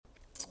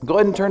Go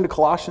ahead and turn to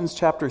Colossians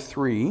chapter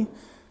 3.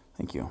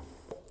 Thank you.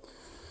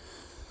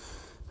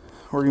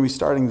 We're going to be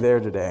starting there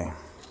today.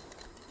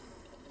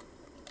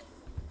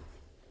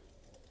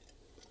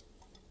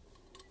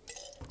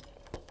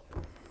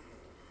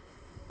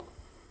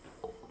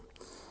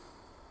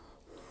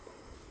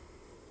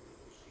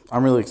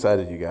 I'm really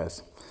excited, you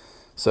guys.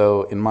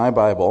 So in my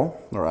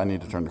Bible, or I need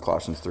to turn to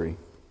Colossians 3.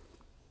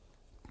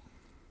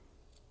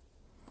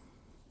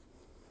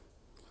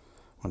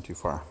 Went too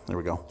far. There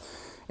we go.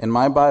 In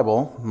my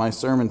Bible, my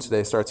sermon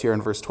today starts here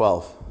in verse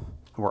 12.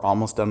 And we're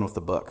almost done with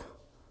the book.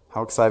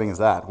 How exciting is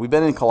that? We've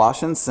been in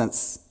Colossians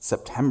since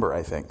September,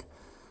 I think.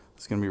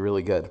 It's going to be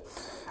really good.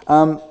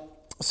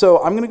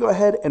 So I'm going to go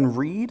ahead and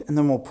read, and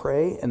then we'll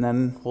pray, and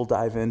then we'll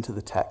dive into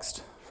the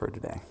text for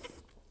today.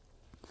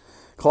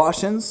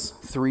 Colossians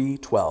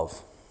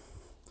 3:12.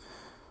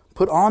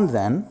 Put on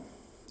then,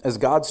 as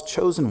God's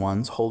chosen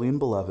ones, holy and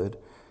beloved,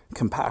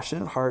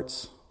 compassionate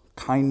hearts,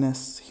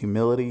 kindness,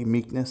 humility,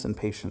 meekness, and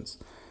patience,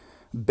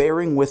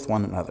 bearing with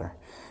one another,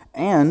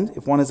 and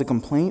if one has a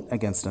complaint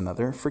against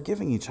another,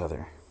 forgiving each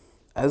other.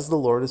 As the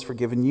Lord has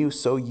forgiven you,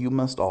 so you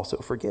must also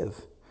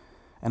forgive.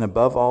 And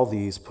above all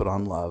these, put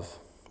on love,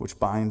 which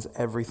binds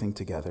everything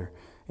together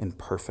in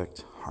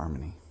perfect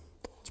harmony.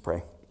 Let's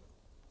pray.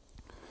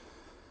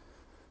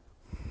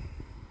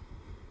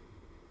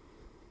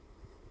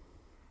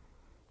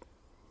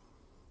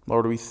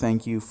 Lord, we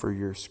thank you for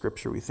your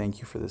scripture. We thank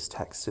you for this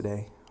text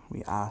today.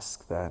 We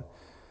ask that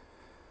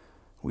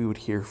we would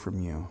hear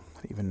from you.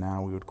 That even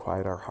now we would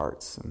quiet our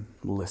hearts and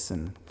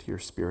listen to your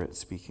Spirit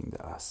speaking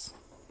to us.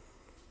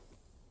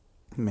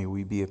 May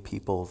we be a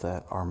people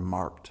that are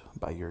marked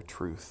by your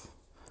truth,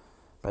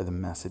 by the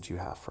message you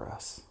have for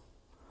us.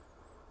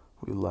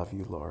 We love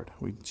you, Lord.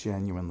 We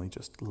genuinely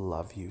just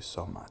love you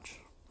so much.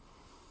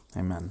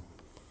 Amen.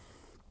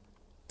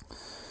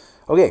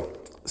 Okay,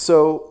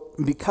 so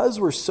because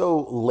we're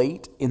so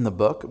late in the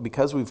book,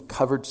 because we've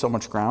covered so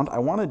much ground, I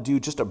want to do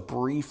just a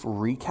brief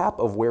recap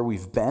of where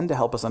we've been to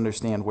help us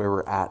understand where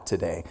we're at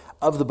today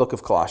of the book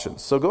of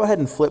Colossians. So go ahead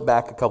and flip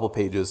back a couple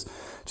pages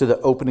to the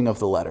opening of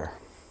the letter.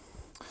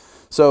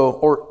 So,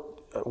 or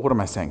what am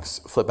I saying?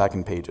 Flip back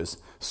in pages.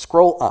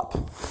 Scroll up,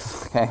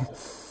 okay?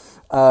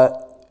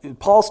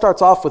 Paul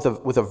starts off with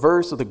a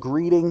verse, with a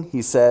greeting.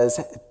 He says,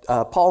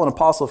 Paul, an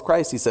apostle of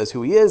Christ, he says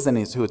who he is and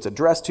who it's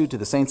addressed to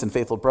the saints and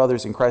faithful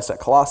brothers in Christ at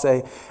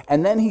Colossae.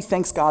 And then he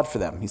thanks God for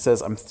them. He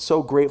says, I'm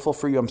so grateful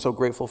for you. I'm so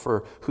grateful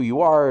for who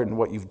you are and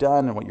what you've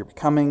done and what you're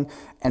becoming.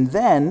 And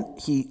then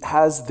he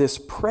has this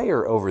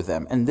prayer over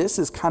them. And this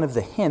is kind of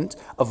the hint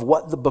of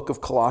what the book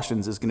of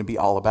Colossians is going to be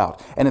all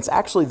about. And it's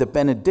actually the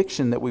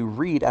benediction that we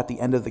read at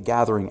the end of the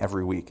gathering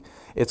every week.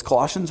 It's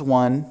Colossians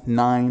 1,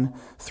 9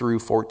 through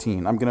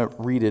 14. I'm going to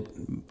read it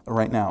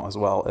right now as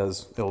well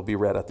as it will be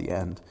read at the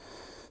end.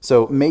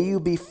 So, may you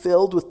be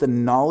filled with the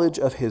knowledge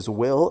of his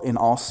will in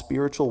all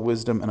spiritual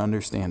wisdom and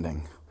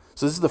understanding.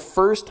 So this is the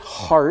first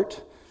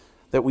heart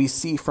that we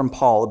see from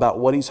Paul about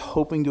what he's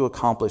hoping to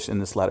accomplish in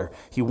this letter.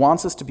 He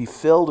wants us to be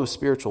filled with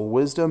spiritual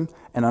wisdom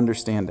and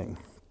understanding.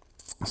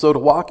 So to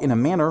walk in a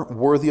manner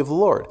worthy of the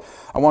Lord.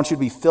 I want you to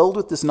be filled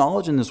with this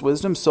knowledge and this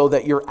wisdom so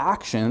that your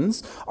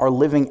actions are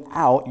living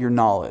out your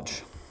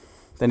knowledge.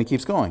 Then he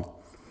keeps going.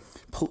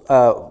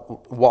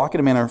 Walk in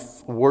a manner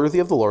worthy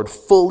of the Lord,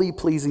 fully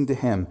pleasing to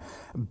him,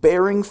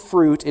 bearing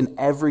fruit in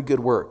every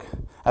good work.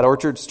 At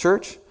Orchards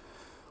Church,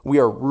 we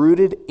are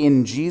rooted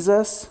in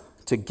Jesus,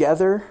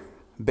 together,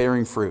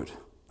 bearing fruit.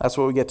 That's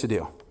what we get to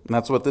do. And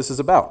that's what this is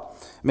about.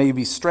 May you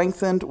be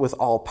strengthened with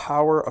all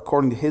power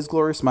according to his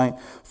glorious might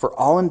for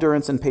all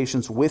endurance and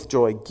patience with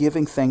joy,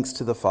 giving thanks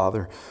to the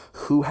Father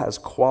who has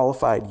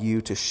qualified you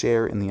to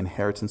share in the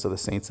inheritance of the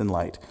saints in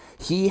light.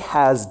 He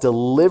has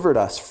delivered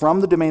us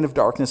from the domain of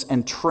darkness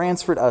and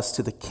transferred us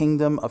to the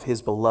kingdom of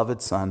his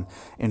beloved Son,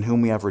 in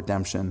whom we have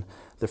redemption,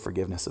 the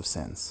forgiveness of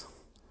sins.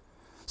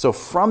 So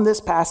from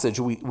this passage,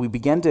 we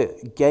begin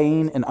to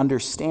gain an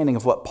understanding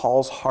of what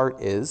Paul's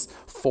heart is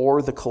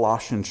for the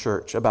Colossian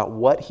church, about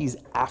what he's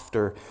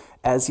after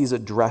as he's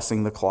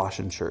addressing the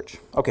Colossian church.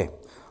 Okay,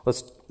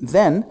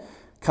 then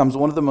comes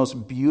one of the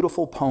most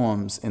beautiful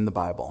poems in the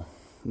Bible.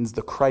 It's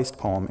the Christ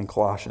poem in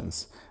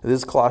Colossians.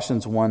 This is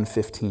Colossians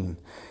 1:15.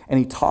 And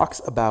he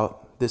talks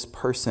about this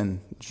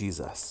person,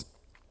 Jesus.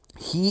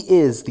 He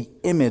is the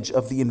image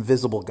of the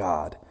invisible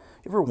God.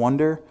 You ever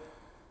wonder,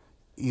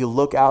 you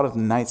look out at the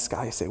night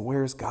sky, you say,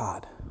 where's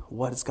God?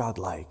 What is God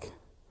like?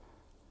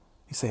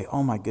 You say,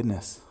 oh my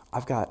goodness,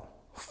 I've got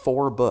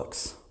 4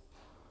 books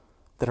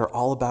that are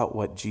all about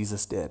what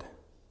Jesus did.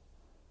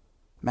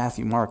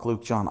 Matthew, Mark,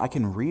 Luke, John. I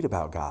can read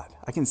about God.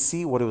 I can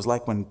see what it was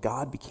like when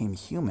God became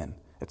human.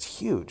 It's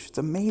huge. It's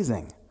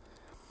amazing.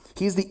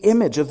 He's the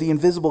image of the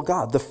invisible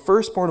God, the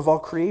firstborn of all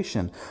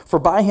creation. For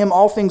by him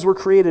all things were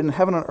created in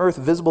heaven and earth,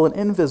 visible and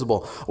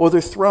invisible,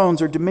 whether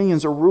thrones or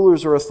dominions or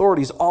rulers or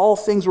authorities. All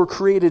things were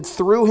created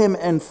through him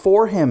and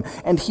for him.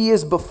 And he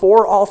is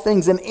before all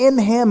things, and in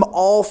him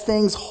all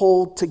things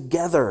hold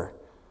together.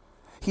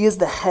 He is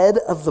the head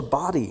of the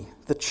body,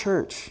 the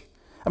church.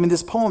 I mean,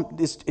 this poem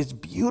is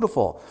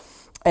beautiful.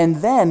 And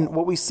then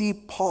what we see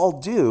Paul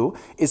do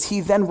is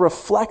he then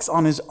reflects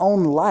on his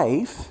own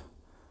life,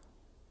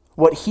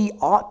 what he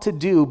ought to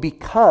do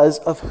because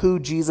of who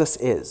Jesus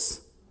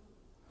is.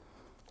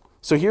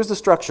 So here's the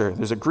structure.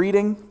 There's a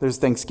greeting, there's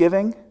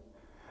thanksgiving,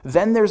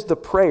 then there's the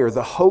prayer,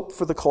 the hope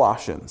for the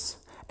Colossians,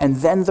 and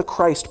then the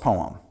Christ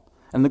poem.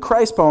 And the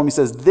Christ poem, he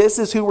says, this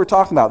is who we're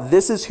talking about.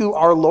 This is who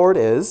our Lord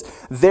is.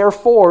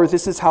 Therefore,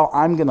 this is how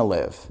I'm going to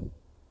live.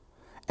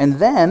 And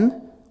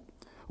then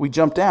we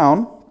jump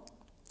down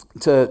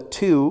to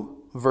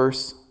 2,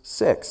 verse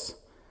 6.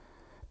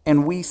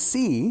 And we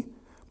see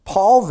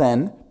Paul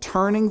then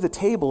turning the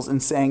tables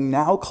and saying,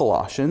 now,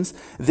 Colossians,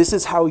 this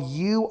is how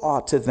you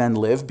ought to then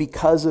live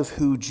because of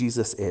who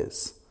Jesus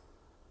is.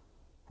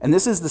 And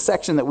this is the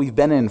section that we've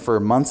been in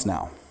for months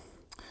now.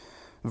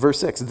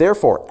 Verse 6,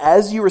 therefore,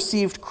 as you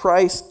received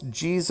Christ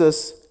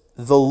Jesus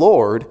the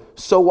Lord,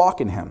 so walk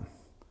in him.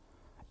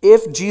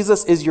 If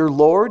Jesus is your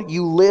Lord,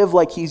 you live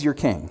like he's your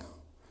king.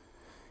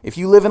 If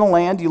you live in a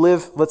land, you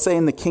live, let's say,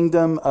 in the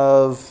kingdom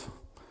of,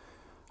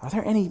 are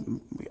there any,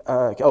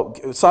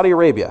 Saudi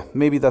Arabia.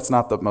 Maybe that's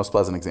not the most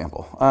pleasant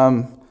example.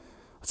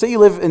 Let's say you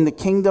live in the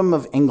kingdom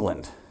of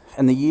England,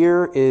 and the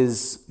year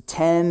is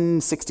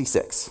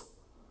 1066.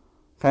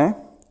 Okay?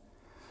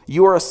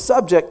 You are a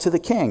subject to the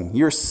king.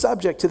 You're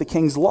subject to the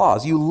king's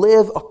laws. You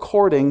live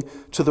according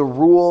to the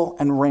rule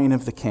and reign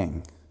of the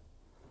king.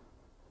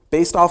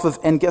 Based off of,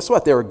 and guess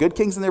what? There are good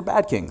kings and there are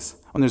bad kings.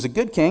 When there's a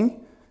good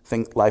king,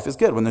 think life is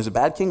good. When there's a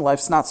bad king,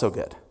 life's not so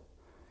good.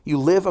 You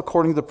live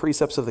according to the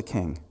precepts of the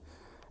king.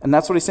 And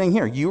that's what he's saying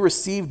here. You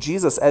receive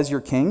Jesus as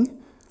your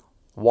king,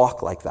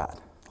 walk like that.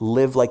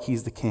 Live like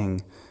he's the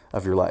king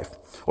of your life.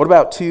 What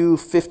about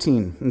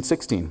 2:15 and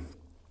 16?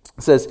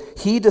 It says,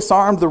 he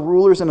disarmed the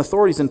rulers and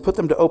authorities and put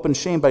them to open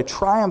shame by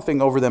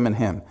triumphing over them in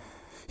him.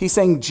 He's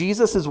saying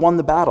Jesus has won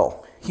the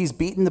battle. He's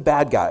beaten the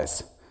bad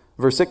guys.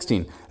 Verse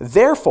 16,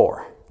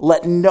 therefore,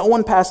 let no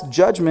one pass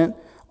judgment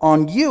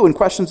on you in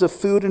questions of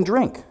food and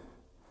drink.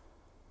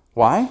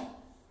 Why?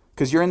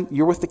 Because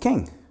you're with the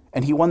king,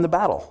 and he won the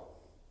battle.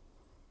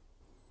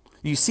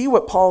 You see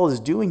what Paul is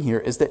doing here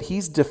is that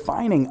he's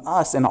defining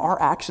us and our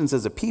actions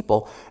as a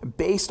people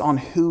based on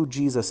who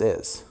Jesus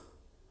is.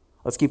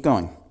 Let's keep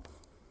going.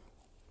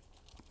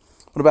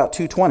 What about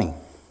 2:20?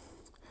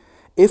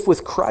 If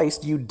with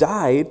Christ you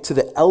died to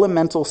the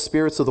elemental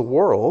spirits of the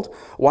world,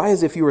 why,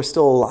 as if you were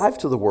still alive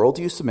to the world,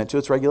 do you submit to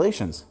its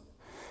regulations?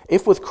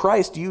 If with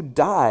Christ you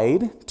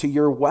died to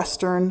your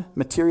Western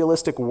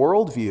materialistic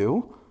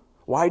worldview,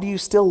 why do you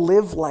still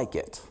live like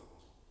it?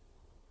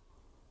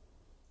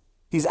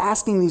 He's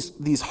asking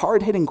these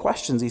hard-hitting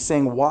questions. He's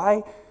saying,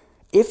 why,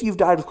 if you've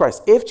died with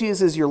Christ, if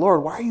Jesus is your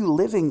Lord, why are you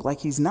living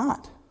like he's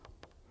not?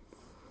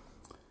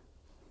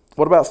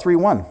 What about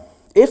 3:1?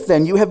 If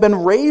then you have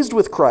been raised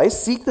with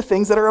Christ, seek the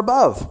things that are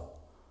above.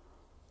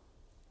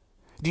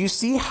 Do you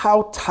see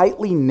how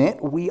tightly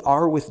knit we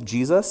are with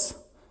Jesus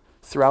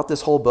throughout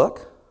this whole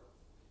book?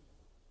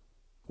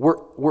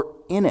 We're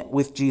in it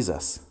with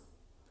Jesus.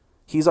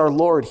 He's our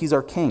Lord. He's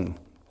our King.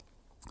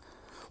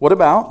 What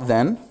about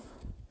then?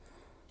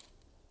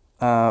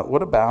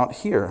 What about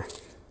here,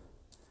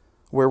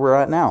 where we're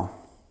at now?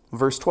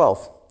 Verse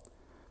 12.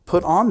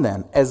 Put on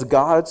then, as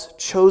God's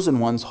chosen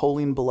ones,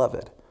 holy and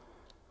beloved.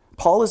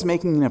 Paul is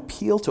making an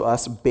appeal to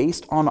us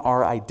based on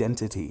our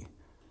identity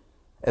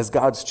as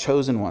God's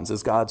chosen ones,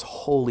 as God's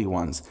holy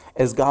ones,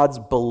 as God's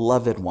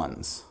beloved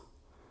ones.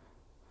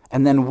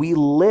 And then we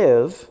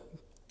live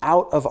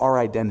out of our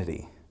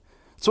identity.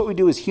 That's what we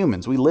do as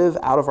humans. We live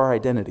out of our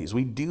identities.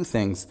 We do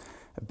things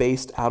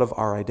based out of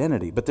our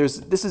identity. But this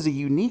is a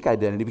unique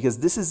identity because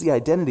this is the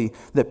identity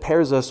that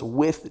pairs us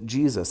with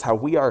Jesus, how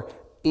we are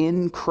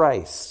in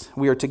Christ.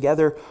 We are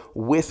together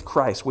with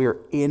Christ. We are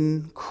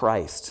in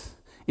Christ.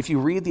 If you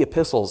read the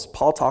epistles,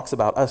 Paul talks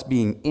about us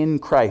being in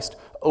Christ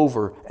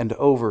over and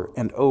over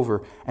and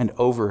over and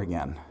over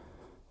again.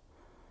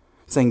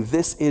 Saying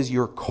this is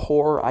your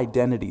core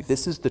identity.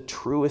 This is the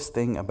truest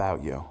thing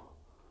about you.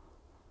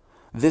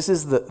 This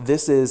is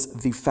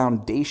the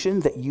foundation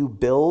that you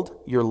build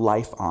your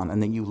life on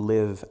and that you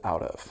live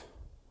out of.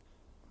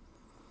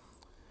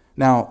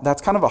 Now,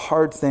 that's kind of a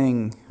hard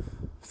thing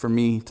for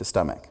me to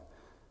stomach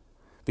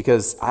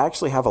because I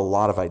actually have a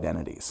lot of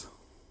identities.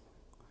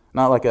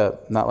 Not like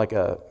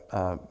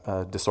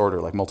a disorder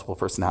like multiple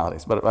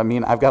personalities, but I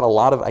mean, I've got a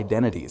lot of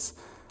identities.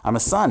 I'm a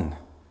son.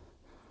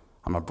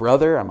 I'm a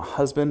brother. I'm a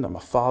husband. I'm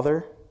a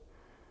father.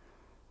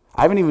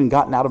 I haven't even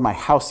gotten out of my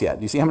house yet.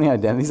 Do you see how many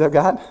identities I've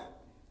got?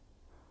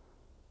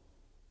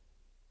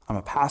 I'm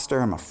a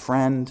pastor. I'm a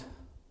friend.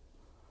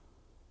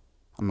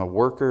 I'm a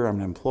worker. I'm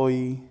an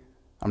employee.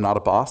 I'm not a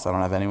boss. I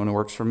don't have anyone who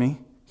works for me.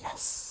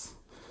 Yes.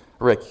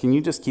 Rick, can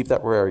you just keep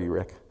that? Where are you,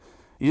 Rick?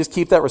 You just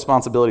keep that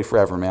responsibility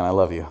forever, man. I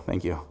love you.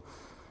 Thank you.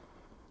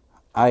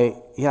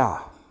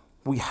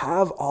 We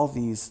have all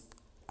these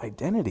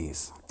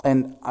identities.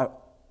 And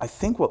I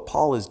think what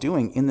Paul is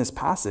doing in this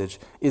passage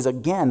is,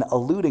 again,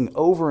 alluding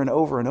over and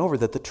over and over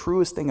that the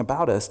truest thing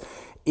about us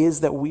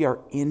is that we are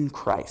in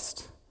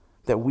Christ,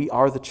 that we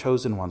are the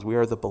chosen ones, we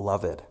are the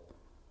beloved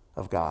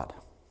of God.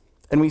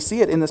 And we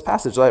see it in this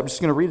passage. I'm just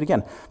going to read it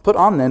again. Put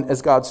on then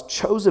as God's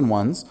chosen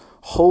ones,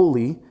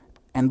 holy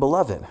and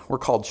beloved. We're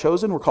called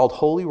chosen, we're called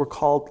holy, we're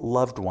called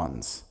loved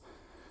ones.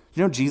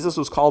 You know Jesus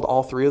was called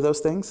all three of those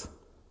things?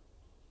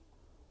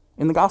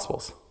 In the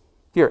Gospels.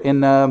 Here,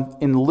 in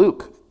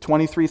Luke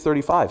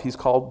 23:35, he's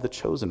called the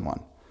chosen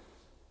one.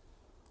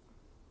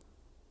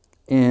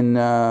 In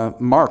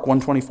Mark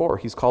 1:24,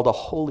 he's called a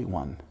holy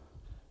one.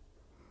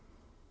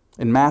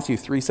 In Matthew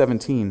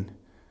 3:17,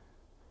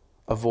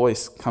 a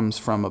voice comes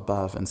from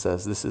above and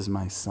says, "This is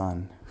my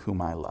son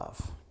whom I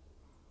love."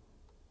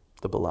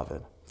 The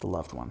beloved, the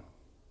loved one.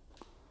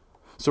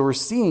 So we're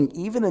seeing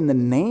even in the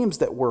names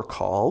that we're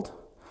called,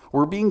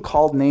 we're being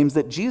called names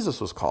that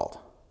Jesus was called.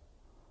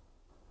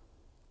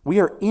 We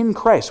are in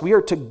Christ. We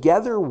are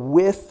together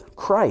with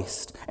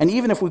Christ. And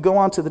even if we go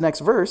on to the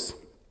next verse,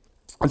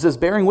 it says,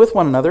 bearing with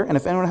one another, and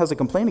if anyone has a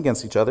complaint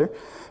against each other,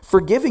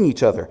 forgiving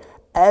each other.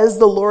 As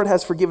the Lord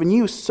has forgiven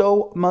you,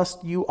 so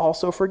must you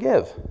also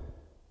forgive.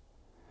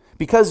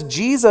 Because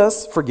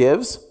Jesus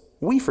forgives,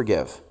 we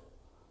forgive.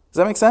 Does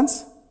that make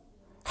sense?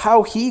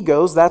 How he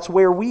goes, that's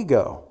where we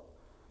go.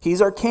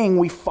 He's our king,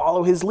 we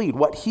follow his lead.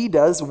 What he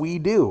does, we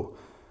do.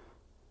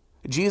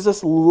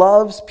 Jesus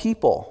loves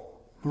people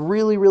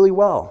really, really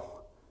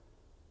well.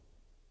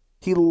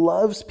 He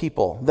loves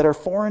people that are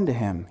foreign to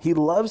him. He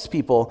loves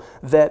people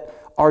that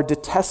are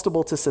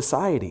detestable to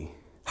society.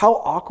 How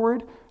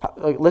awkward.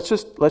 Let's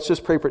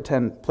just play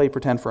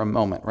pretend for a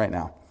moment right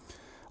now.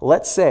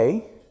 Let's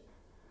say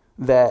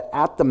that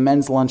at the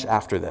men's lunch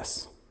after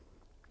this,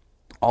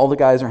 all the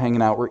guys are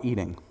hanging out, we're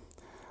eating.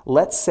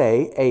 Let's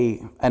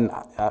say and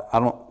I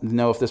don't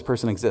know if this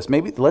person exists.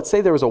 Let's say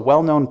there was a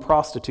well-known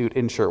prostitute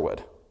in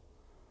Sherwood.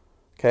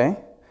 Okay?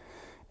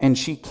 And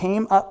she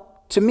came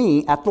up to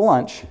me at the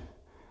lunch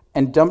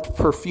and dumped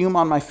perfume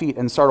on my feet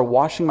and started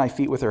washing my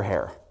feet with her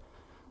hair.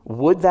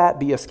 Would that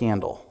be a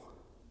scandal?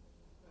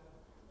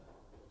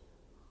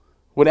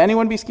 Would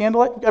anyone be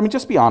scandalized? I mean,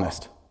 just be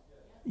honest.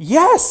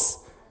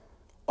 Yes.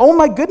 Oh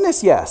my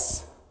goodness,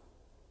 yes.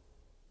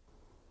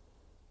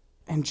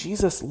 And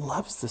Jesus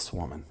loves this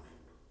woman.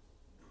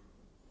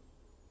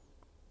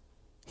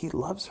 He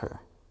loves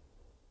her.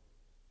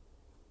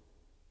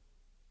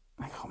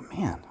 I go,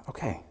 man,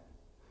 okay.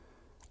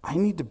 I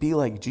need to be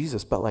like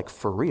Jesus, but like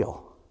for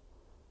real.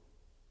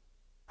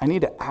 I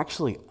need to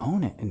actually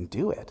own it and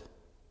do it.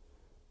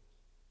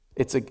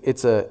 It's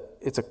a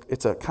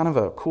kind of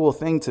a cool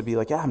thing to be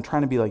like, yeah, I'm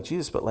trying to be like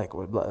Jesus, but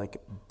like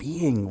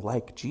being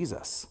like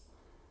Jesus.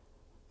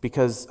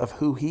 Because of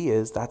who he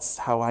is, that's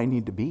how I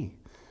need to be.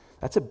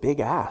 That's a big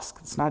ask.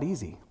 It's not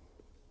easy.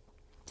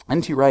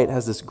 N.T. Wright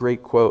has this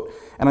great quote,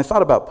 and I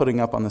thought about putting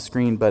up on the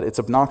screen, but it's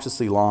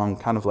obnoxiously long,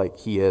 kind of like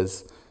he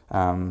is.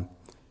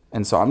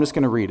 And so I'm just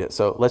going to read it.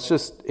 So let's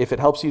just, if it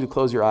helps you to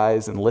close your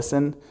eyes and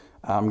listen,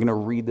 I'm going to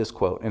read this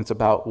quote, and it's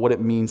about what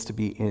it means to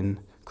be in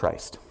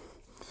Christ.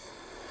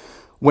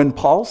 When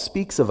Paul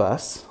speaks of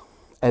us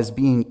as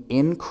being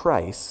in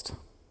Christ,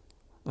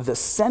 the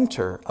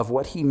center of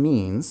what he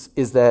means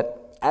is that,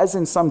 as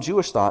in some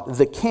Jewish thought,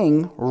 the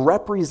king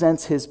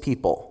represents his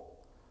people,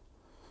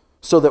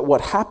 so that what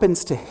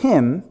happens to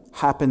him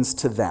happens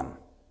to them.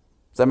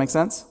 Does that make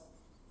sense?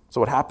 So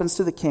what happens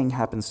to the king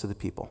happens to the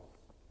people.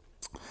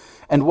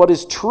 And what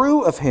is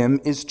true of him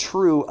is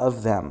true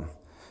of them.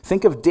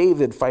 Think of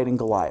David fighting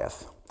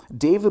Goliath.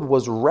 David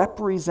was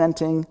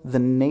representing the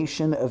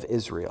nation of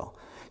Israel.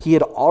 He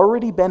had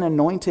already been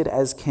anointed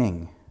as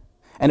king.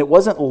 And it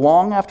wasn't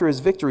long after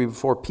his victory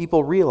before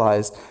people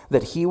realized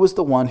that he was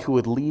the one who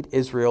would lead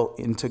Israel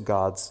into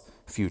God's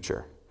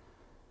future.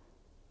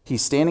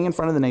 He's standing in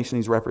front of the nation,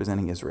 he's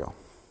representing Israel.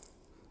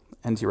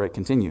 N.T. Wright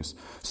continues,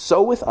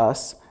 so with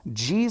us,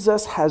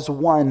 Jesus has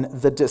won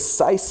the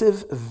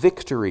decisive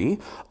victory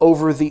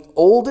over the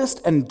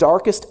oldest and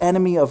darkest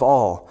enemy of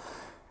all.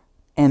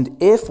 And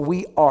if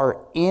we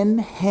are in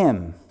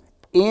him,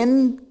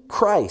 in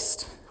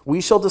Christ,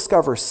 we shall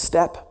discover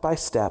step by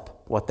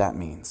step what that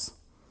means.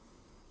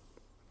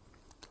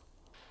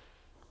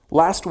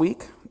 Last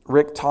week,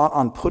 Rick taught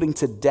on putting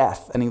to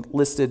death, and he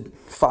listed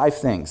 5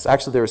 things.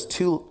 Actually, there was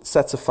 2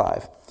 sets of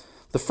 5.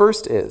 The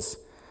first is,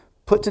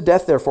 put to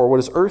death, therefore, what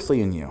is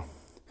earthly in you: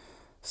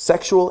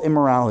 sexual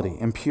immorality,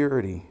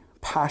 impurity,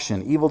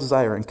 passion, evil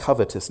desire, and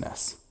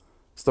covetousness.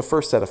 It's the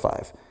first set of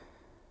 5.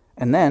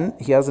 And then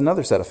he has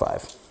another set of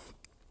 5.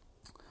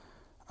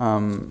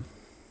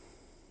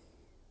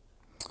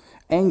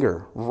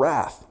 Anger,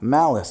 wrath,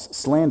 malice,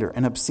 slander,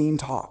 and obscene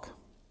talk.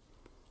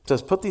 It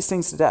says, put these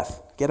things to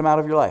death. Get them out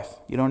of your life.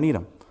 You don't need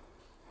them.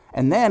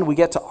 And then we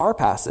get to our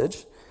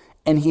passage,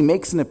 and he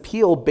makes an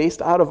appeal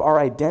based out of our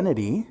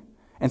identity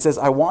and says,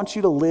 I want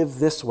you to live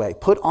this way.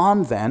 Put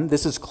on then,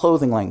 this is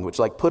clothing language,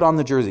 like put on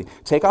the jersey.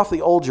 Take off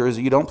the old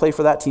jersey. You don't play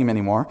for that team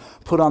anymore.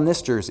 Put on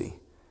this jersey.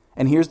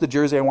 And here's the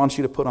jersey I want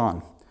you to put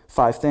on.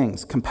 5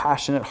 things: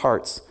 compassionate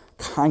hearts,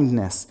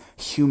 kindness,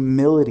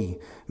 humility,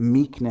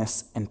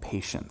 meekness, and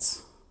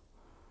patience.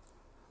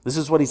 This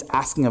is what he's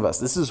asking of us.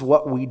 This is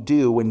what we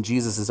do when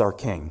Jesus is our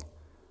king,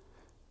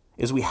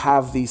 is we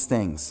have these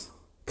things.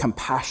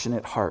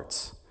 Compassionate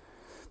hearts.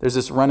 There's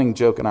this running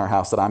joke in our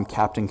house that I'm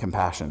Captain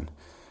Compassion.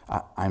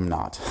 I'm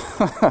not.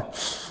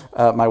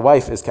 My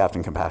wife is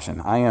Captain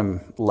Compassion. I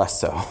am less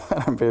so,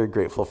 and I'm very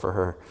grateful for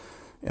her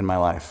in my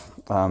life.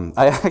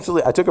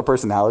 I took a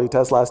personality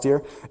test last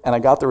year, and I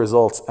got the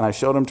results, and I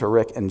showed them to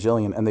Rick and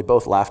Jillian, and they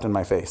both laughed in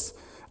my face.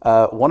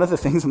 One of the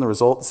things in the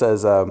result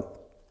says,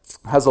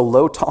 has a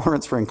low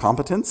tolerance for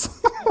incompetence,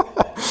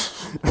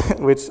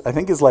 which I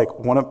think is like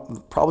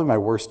probably my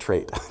worst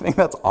trait. I think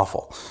that's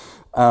awful.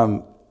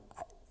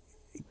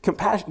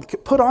 Compassion,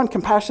 put on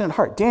compassionate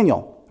heart.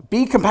 Daniel,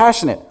 be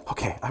compassionate.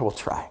 Okay, I will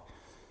try.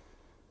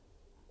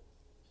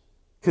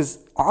 Because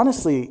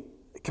honestly,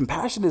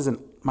 compassion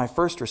isn't my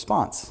first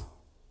response.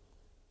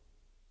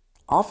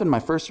 Far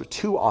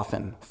too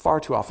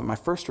often, my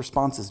first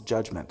response is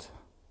judgment.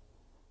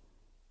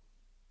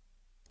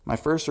 My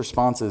first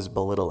response is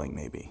belittling,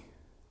 maybe.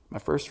 My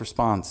first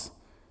response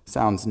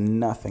sounds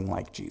nothing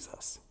like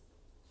Jesus.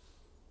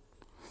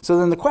 So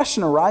then the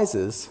question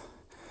arises,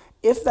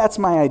 if that's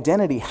my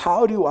identity,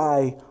 how do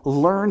I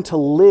learn to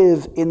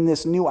live in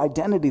this new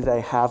identity that I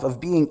have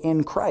of being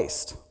in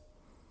Christ?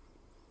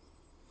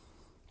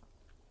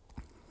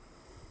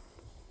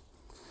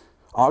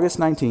 August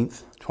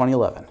 19th,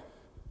 2011.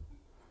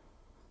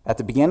 At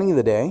the beginning of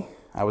the day,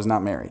 I was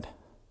not married.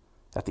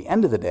 At the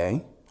end of the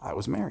day, I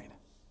was married.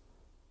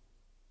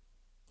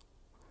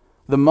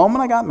 The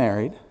moment I got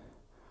married,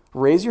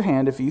 raise your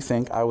hand if you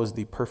think I was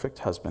the perfect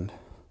husband.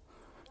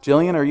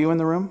 Jillian, are you in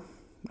the room?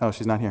 Oh,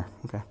 she's not here.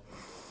 Okay.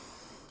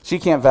 She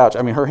can't vouch.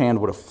 I mean, her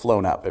hand would have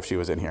flown up if she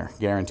was in here,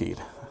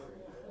 guaranteed.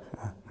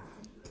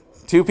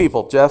 2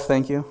 people. Jeff,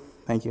 thank you.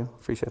 Thank you.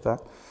 Appreciate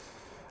that.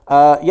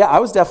 Yeah, I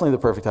was definitely the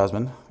perfect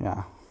husband.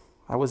 Yeah,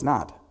 I was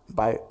not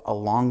by a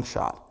long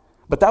shot.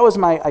 But that was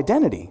my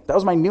identity. That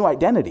was my new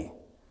identity.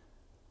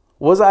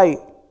 Was I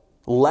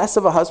less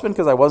of a husband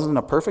because I wasn't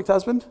a perfect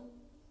husband?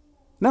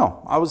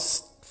 No, I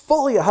was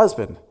fully a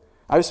husband.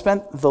 I've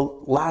spent the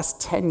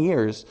last 10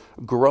 years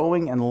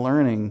growing and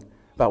learning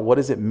about what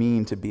does it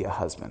mean to be a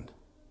husband.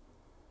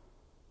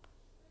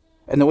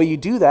 And the way you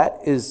do that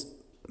is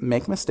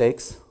make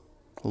mistakes,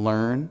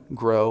 learn,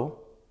 grow,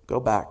 go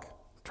back,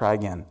 try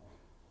again.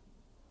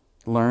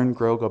 Learn,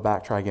 grow, go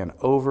back, try again,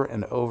 over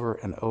and over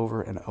and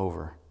over and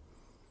over.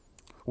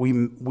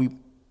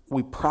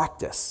 We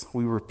practice,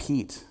 we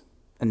repeat,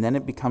 and then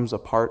it becomes a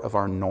part of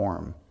our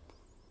norm.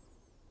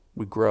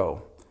 We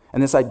grow.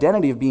 And this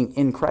identity of being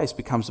in Christ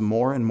becomes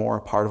more and more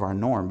a part of our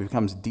norm. It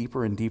becomes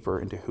deeper and deeper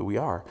into who we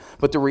are.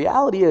 But the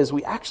reality is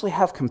we actually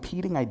have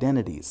competing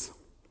identities.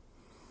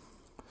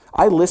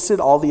 I listed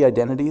all the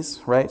identities,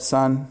 right?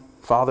 Son,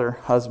 father,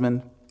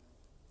 husband.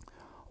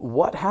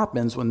 What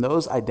happens when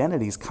those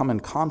identities come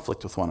in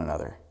conflict with one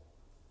another?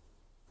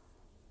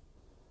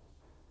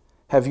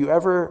 Have you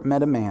ever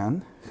met a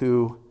man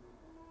who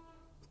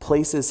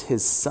places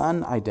his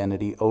son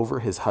identity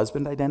over his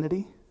husband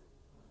identity?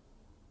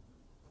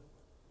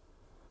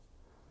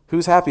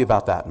 Who's happy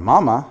about that?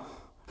 Mama.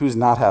 Who's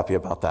not happy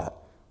about that?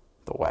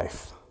 The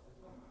wife.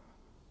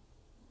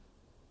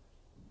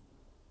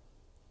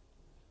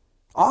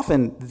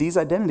 Often, these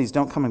identities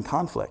don't come in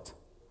conflict.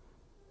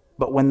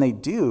 But when they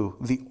do,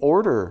 the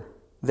order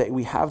that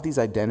we have these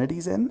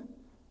identities in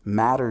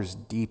matters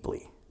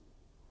deeply.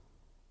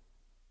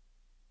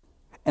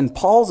 And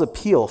Paul's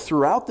appeal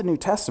throughout the New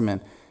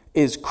Testament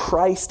is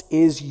Christ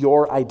is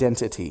your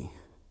identity.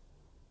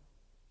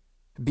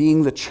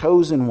 Being the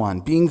chosen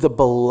one, being the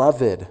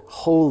beloved,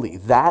 holy,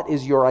 that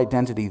is your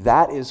identity.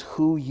 That is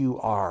who you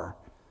are.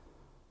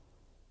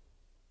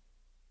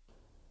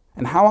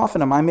 And how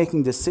often am I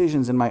making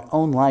decisions in my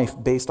own life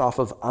based off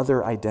of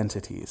other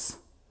identities?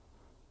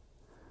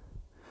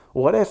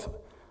 What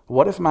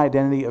if my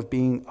identity of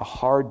being a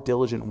hard,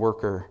 diligent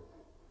worker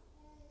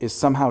is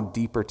somehow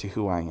deeper to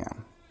who I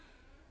am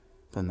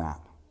than that?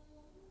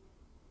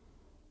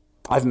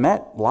 I've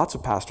met lots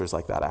of pastors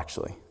like that,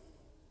 actually.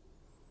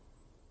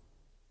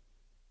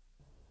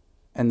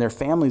 And their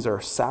families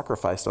are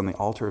sacrificed on the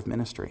altar of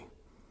ministry.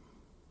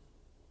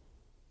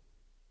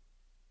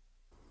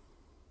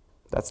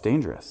 That's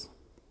dangerous.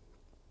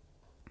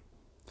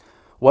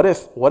 What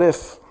if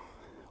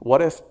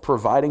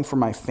providing for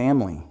my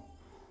family,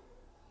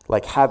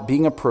 like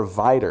being a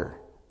provider,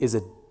 is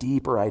a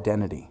deeper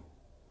identity?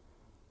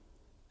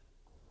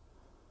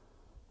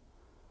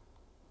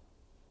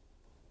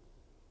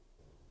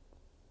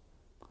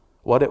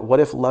 What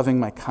if loving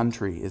my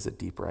country is a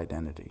deeper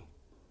identity?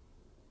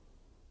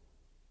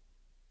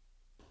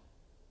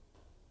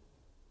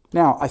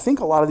 Now, I think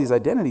a lot of these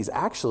identities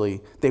actually,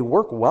 they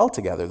work well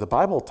together. The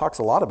Bible talks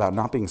a lot about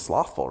not being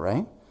slothful,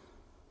 right?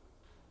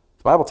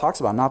 The Bible talks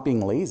about not being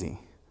lazy.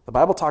 The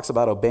Bible talks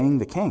about obeying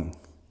the king.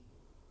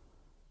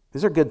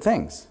 These are good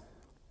things.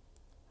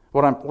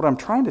 What I'm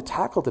trying to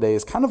tackle today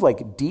is kind of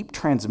like deep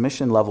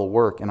transmission level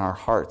work in our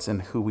hearts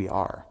and who we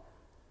are.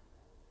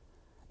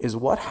 Is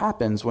what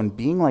happens when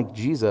being like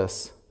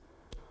Jesus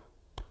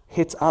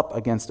hits up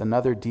against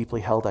another deeply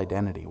held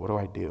identity. What do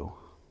I do?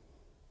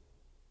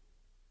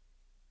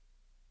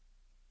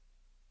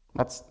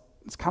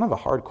 It's kind of a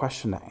hard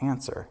question to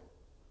answer,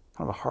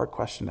 kind of a hard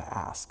question to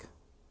ask.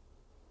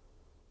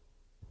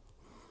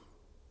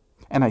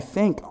 And I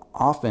think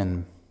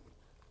often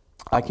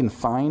I can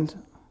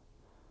find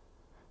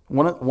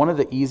one of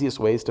the easiest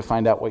ways to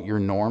find out what your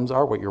norms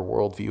are, what your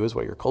worldview is,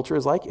 what your culture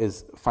is like,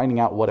 is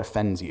finding out what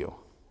offends you.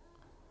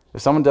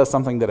 If someone does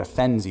something that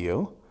offends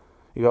you,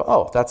 you go,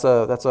 oh, that's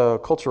a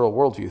cultural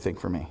worldview thing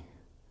for me.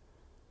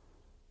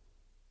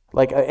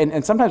 Like,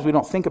 and sometimes we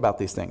don't think about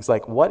these things.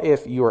 Like, what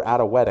if you were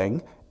at a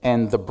wedding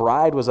and the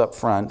bride was up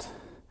front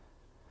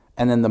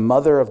and then the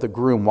mother of the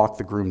groom walked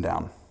the groom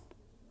down?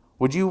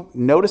 Would you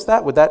notice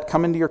that? Would that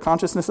come into your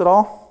consciousness at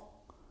all?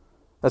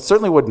 That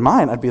certainly would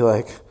mine. I'd be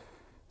like,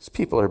 these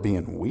people are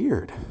being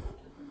weird.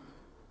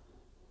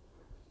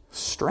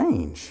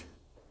 Strange.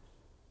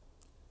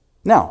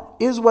 Now,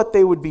 is what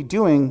they would be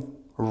doing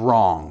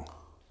wrong?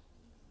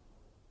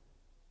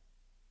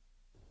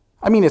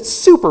 I mean, it's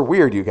super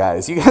weird, you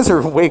guys. You guys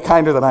are way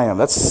kinder than I am.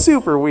 That's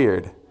super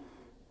weird.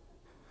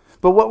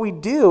 But what we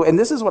do, and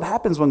this is what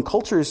happens when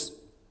cultures,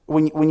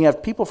 when you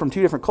have people from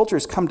two different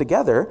cultures come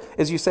together,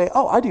 is you say,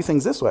 oh, I do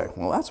things this way.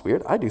 Well, that's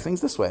weird. I do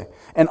things this way.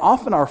 And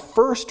often our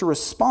first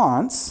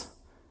response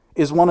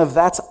is one of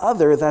that's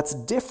other, that's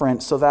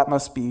different, so that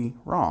must be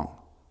wrong.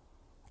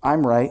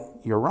 I'm right,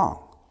 you're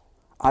wrong.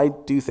 I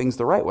do things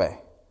the right way.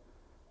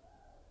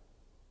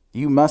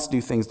 You must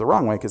do things the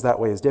wrong way because that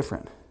way is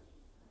different.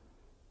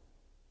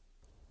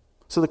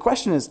 So the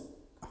question is,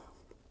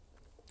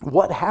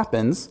 what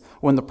happens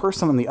when the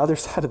person on the other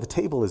side of the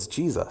table is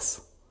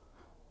Jesus?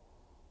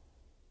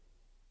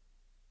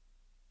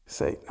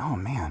 Say, oh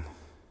man,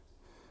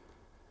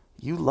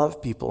 you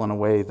love people in a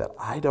way that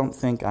I don't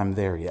think I'm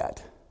there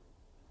yet.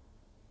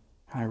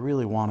 And I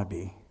really want to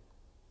be.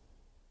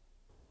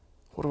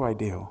 What do I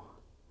do?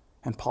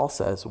 And Paul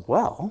says,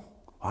 well,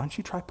 why don't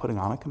you try putting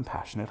on a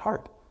compassionate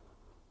heart?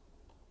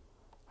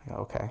 I go,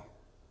 okay.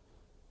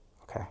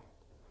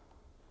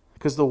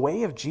 Because the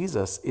way of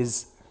Jesus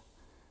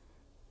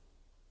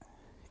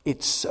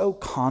it's so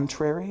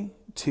contrary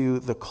to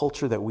the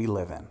culture that we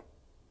live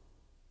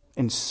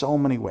in so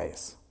many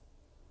ways.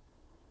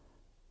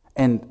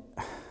 And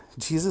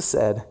Jesus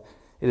said,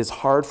 it is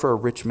hard for a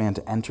rich man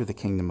to enter the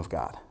kingdom of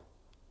God.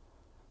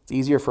 It's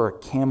easier for a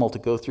camel to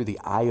go through the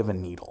eye of a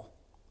needle.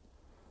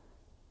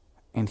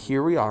 And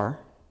here we are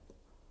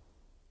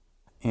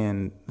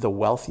in the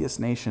wealthiest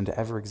nation to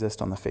ever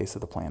exist on the face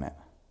of the planet.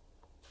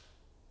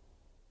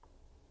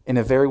 In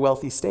a very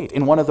wealthy state,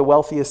 in one of the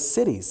wealthiest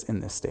cities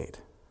in this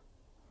state.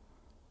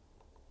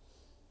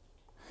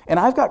 And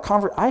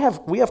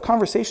we have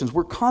conversations.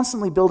 We're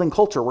constantly building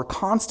culture. We're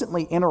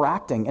constantly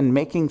interacting and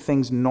making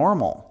things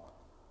normal.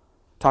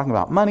 Talking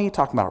about money,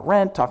 talking about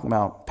rent, talking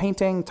about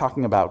painting,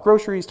 talking about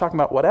groceries, talking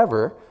about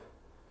whatever.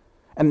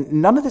 And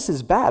none of this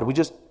is bad.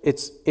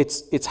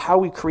 It's how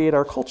we create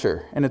our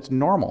culture, and it's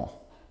normal.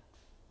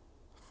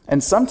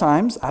 And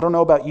sometimes, I don't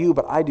know about you,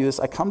 but I do this.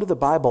 I come to the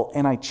Bible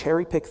and I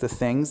cherry pick the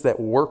things that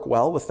work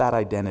well with that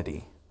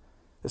identity,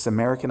 this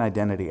American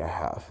identity I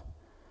have.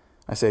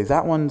 I say,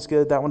 that one's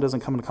good, that one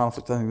doesn't come into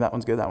conflict, I think that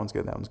one's good, that one's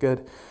good, that one's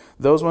good.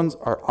 Those ones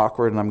are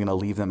awkward and I'm going to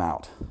leave them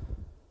out.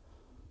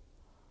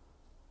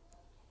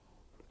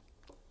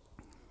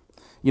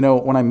 You know,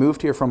 when I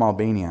moved here from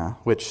Albania,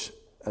 which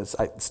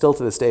still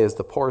to this day is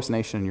the poorest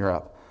nation in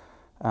Europe,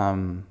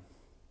 I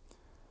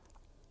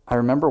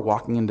remember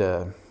walking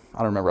into, I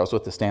don't remember, I was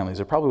with the Stanleys.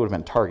 It probably would have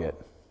been Target,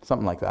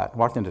 something like that.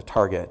 Walked into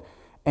Target,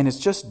 and it's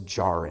just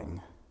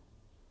jarring.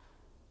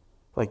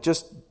 Like,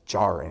 just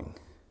jarring.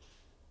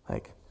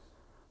 Like,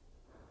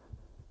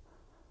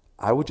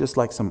 I would just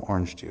like some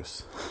orange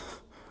juice.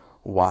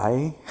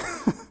 Why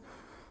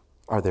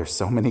are there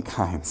so many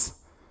kinds?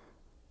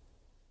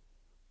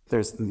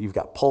 You've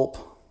got pulp,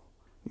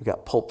 you've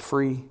got pulp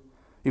free,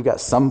 you've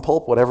got some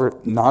pulp, whatever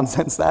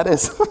nonsense that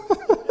is.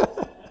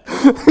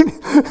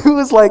 Who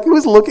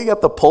was looking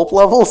at the pulp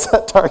levels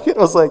at Target? I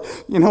was like,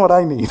 you know what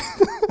I need?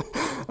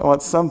 I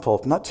want some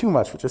pulp. Not too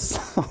much, but just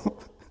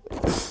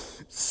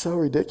so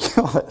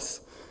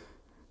ridiculous.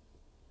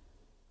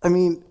 I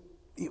mean,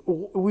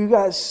 we've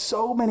got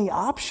so many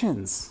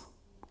options.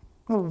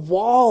 A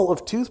wall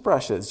of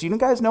toothbrushes. Do you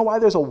guys know why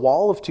there's a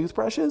wall of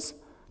toothbrushes?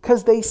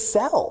 Because they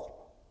sell.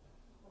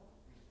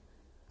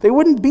 They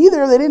wouldn't be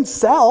there if they didn't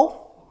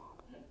sell.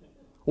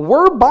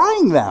 We're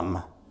buying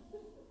them.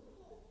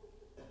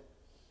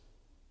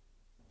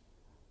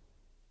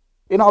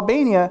 In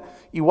Albania,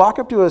 you walk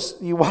into a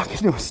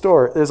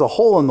store, there's a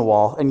hole in the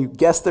wall, and you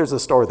guess there's a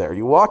store there.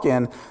 You walk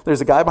in,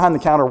 there's a guy behind the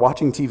counter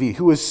watching TV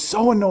who is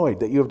so annoyed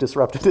that you have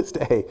disrupted his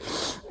day.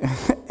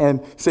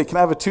 And you say, can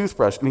I have a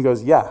toothbrush? And he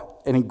goes, yeah.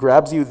 And he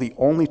grabs you the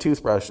only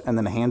toothbrush and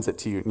then hands it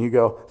to you. And you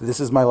go, this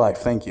is my life,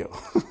 thank you.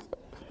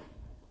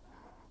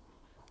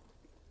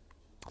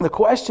 The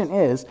question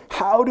is,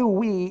 how do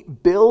we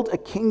build a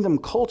kingdom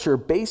culture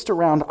based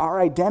around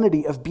our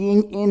identity of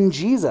being in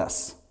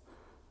Jesus?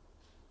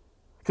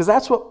 Because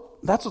that's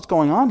what's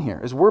going on here,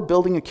 is we're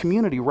building a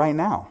community right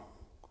now.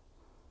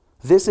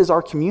 This is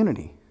our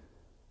community.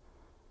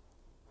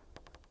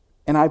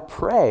 And I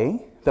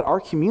pray that our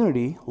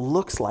community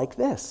looks like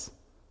this.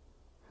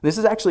 This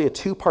is actually a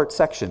 2-part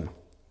section.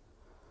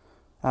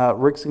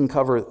 Rick's going to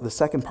cover the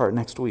second part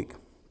next week.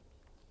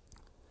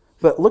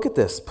 But look at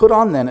this. Put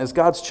on then, as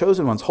God's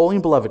chosen ones, holy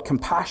and beloved,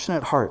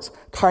 compassionate hearts,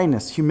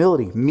 kindness,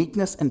 humility,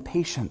 meekness, and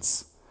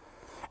patience.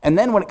 And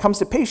then when it comes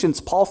to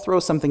patience, Paul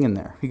throws something in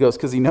there. He goes,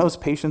 because he knows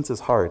patience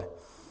is hard.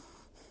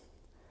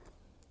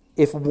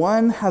 If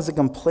one has a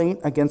complaint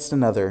against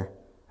another,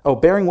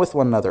 bearing with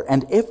one another,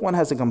 and if one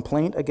has a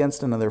complaint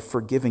against another,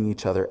 forgiving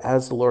each other,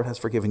 as the Lord has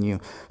forgiven you,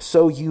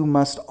 so you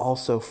must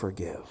also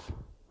forgive.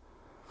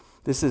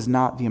 This is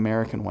not the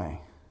American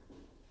way.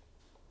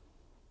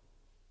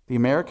 The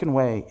American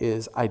way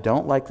is, I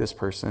don't like this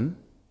person,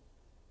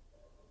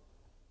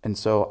 and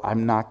so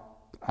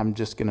I'm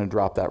just going to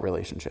drop that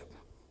relationship.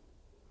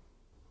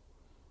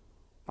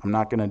 I'm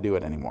not going to do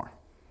it anymore.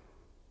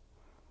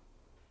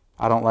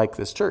 I don't like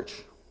this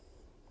church.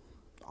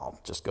 I'll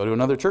just go to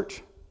another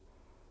church.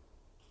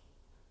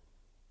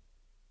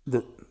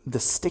 The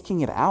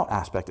sticking it out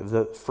aspect of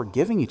the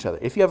forgiving each other.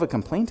 If you have a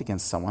complaint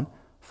against someone,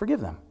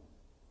 forgive them.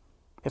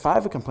 If I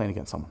have a complaint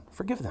against someone,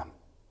 forgive them.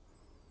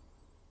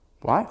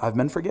 Why? I've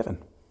been forgiven.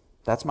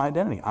 That's my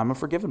identity. I'm a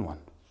forgiven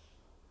one.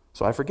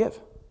 So I forgive.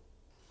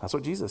 That's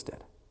what Jesus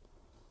did.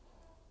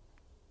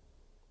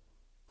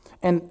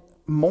 And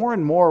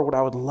more, what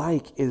I would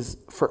like is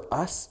for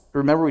us,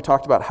 remember we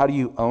talked about how do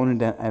you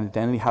own an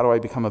identity? How do I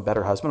become a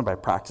better husband? By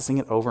practicing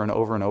it over and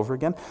over and over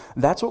again.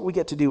 That's what we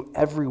get to do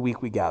every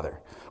week we gather.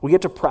 We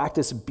get to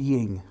practice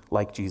being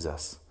like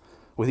Jesus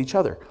with each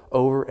other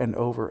over and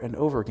over and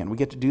over again. We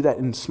get to do that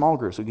in small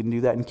groups. We can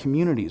do that in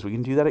communities. We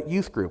can do that at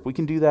youth group. We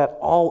can do that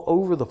all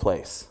over the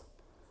place.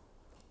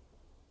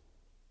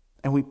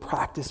 And we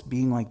practice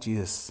being like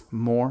Jesus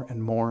more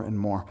and more and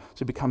more.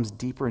 So it becomes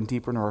deeper and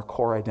deeper in our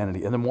core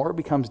identity. And the more it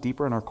becomes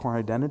deeper in our core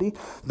identity,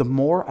 the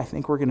more I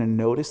think we're going to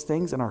notice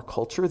things in our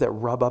culture that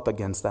rub up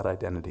against that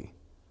identity.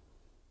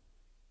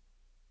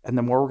 And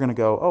the more we're going to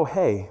go, oh,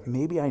 hey,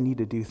 maybe I need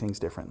to do things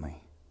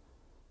differently.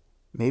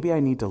 Maybe I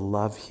need to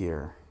love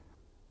here.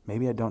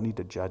 Maybe I don't need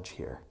to judge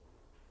here.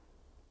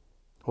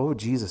 What would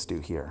Jesus do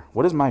here?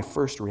 What is my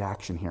first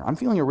reaction here? I'm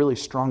feeling a really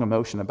strong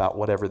emotion about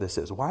whatever this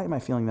is. Why am I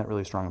feeling that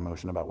really strong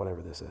emotion about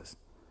whatever this is?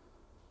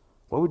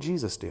 What would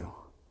Jesus do?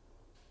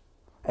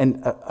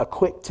 And a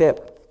quick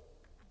tip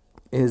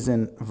is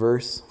in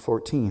verse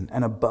 14.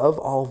 And above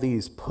all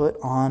these, put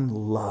on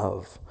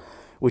love,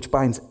 which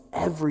binds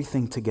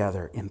everything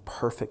together in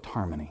perfect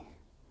harmony.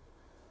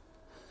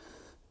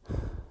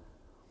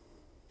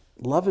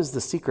 Love is the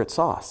secret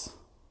sauce.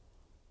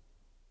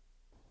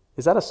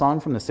 Is that a song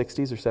from the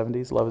 60s or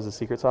 70s? Love is the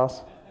secret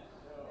sauce?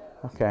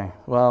 Okay.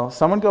 Well,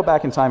 someone go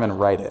back in time and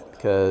write it,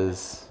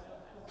 because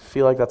I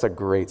feel like that's a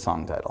great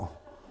song title.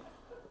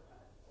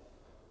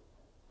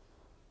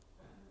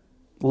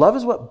 Love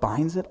is what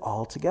binds it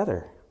all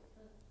together.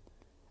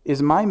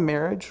 Is my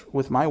marriage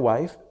with my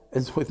wife,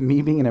 is with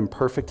me being an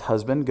imperfect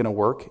husband, going to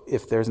work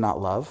if there's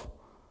not love?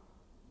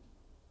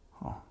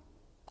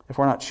 If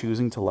we're not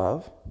choosing to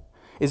love?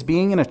 Is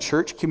being in a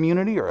church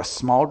community or a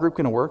small group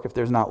going to work if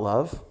there's not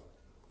love?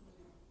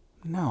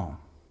 No.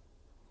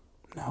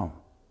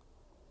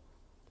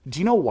 Do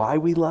you know why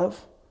we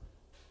love?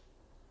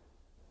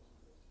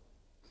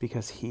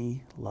 Because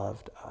he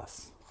loved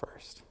us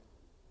first.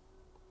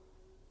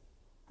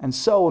 And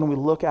so when we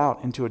look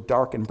out into a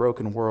dark and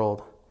broken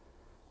world,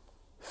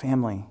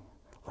 family,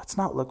 let's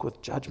not look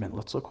with judgment.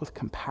 Let's look with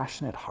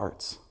compassionate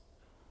hearts.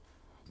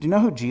 Do you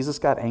know who Jesus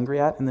got angry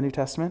at in the New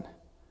Testament?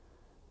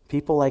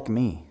 People like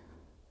me.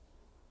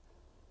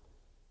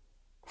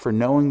 For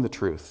knowing the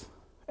truth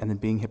and then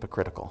being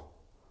hypocritical.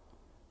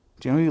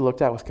 Do you know who he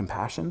looked at with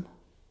compassion?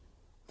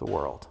 The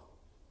world.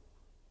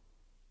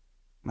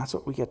 And that's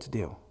what we get to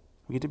do.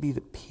 We get to be the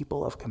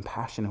people of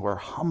compassion who are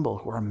humble,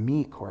 who are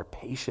meek, who are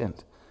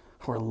patient,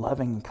 who are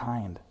loving and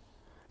kind.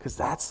 Because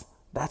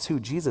that's who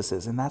Jesus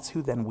is, and that's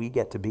who then we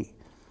get to be.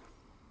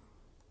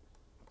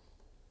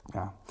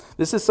 Yeah.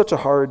 This is such a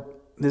hard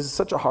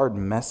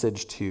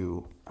message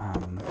to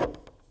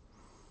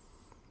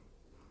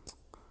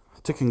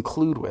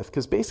conclude with,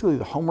 because basically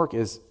the homework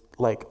is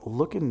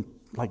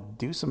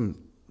do some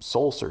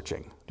soul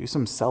searching, do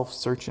some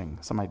self-searching,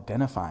 some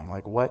identifying,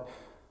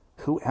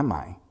 who am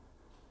I?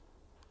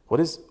 What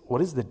is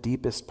the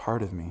deepest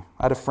part of me?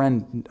 I had a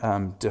friend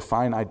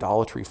define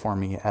idolatry for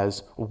me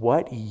as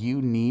what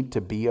you need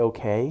to be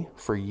okay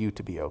for you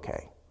to be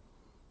okay.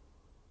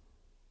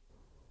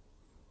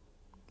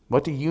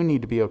 What do you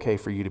need to be okay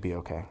for you to be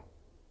okay?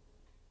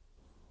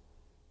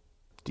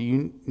 Do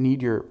you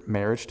need your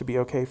marriage to be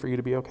okay for you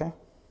to be okay?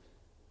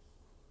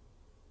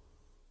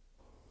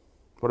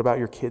 What about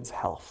your kids'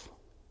 health?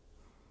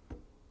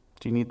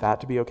 Do you need that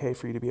to be okay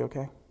for you to be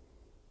okay?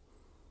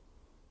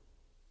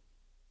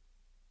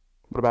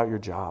 What about your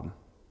job?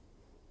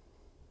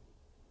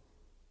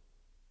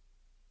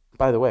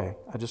 By the way,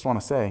 I just want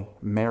to say,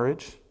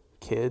 marriage,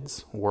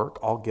 kids, work,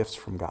 all gifts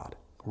from God.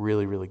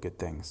 Really, really good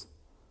things.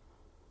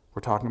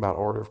 We're talking about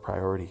order of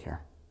priority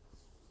here.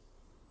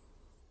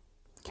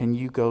 Can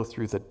you go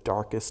through the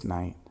darkest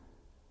night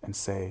and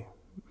say,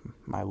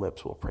 my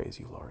lips will praise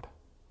you, Lord?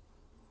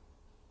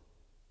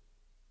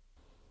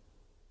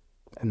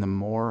 And the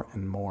more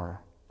and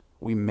more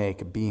we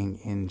make being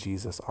in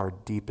Jesus our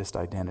deepest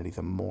identity,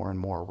 the more and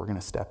more we're going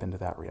to step into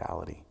that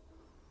reality.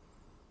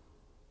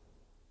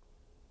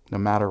 No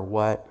matter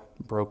what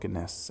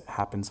brokenness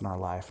happens in our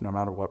life, no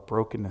matter what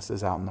brokenness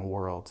is out in the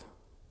world,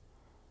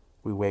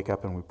 we wake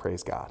up and we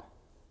praise God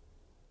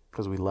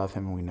because we love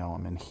him and we know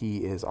him, and he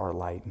is our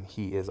light and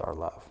he is our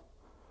love.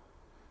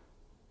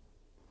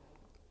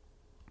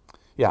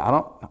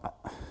 Yeah,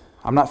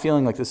 I'm not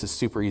feeling like this is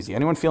super easy.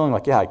 Anyone feeling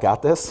like, yeah, I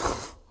got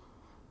this?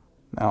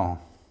 No,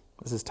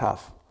 this is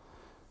tough.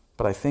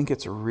 But I think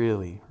it's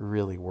really,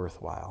 really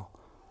worthwhile.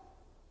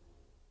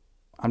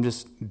 I'm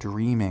just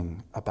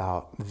dreaming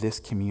about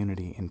this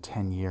community in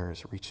 10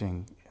 years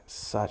reaching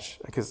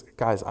because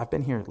guys, I've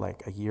been here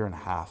like a year and a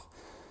half,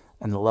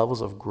 and the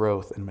levels of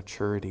growth and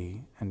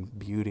maturity and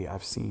beauty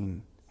I've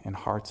seen in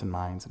hearts and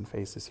minds and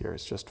faces here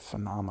is just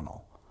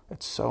phenomenal.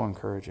 It's so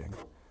encouraging.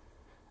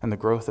 And the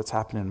growth that's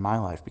happened in my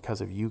life because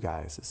of you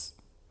guys is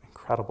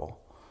incredible.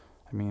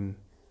 I mean,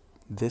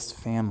 this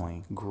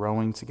family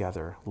growing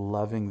together,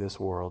 loving this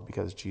world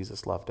because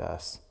Jesus loved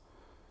us.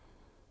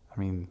 I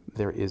mean,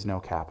 there is no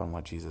cap on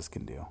what Jesus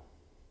can do.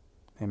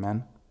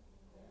 Amen?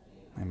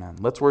 Amen.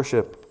 Let's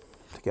worship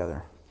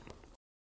together.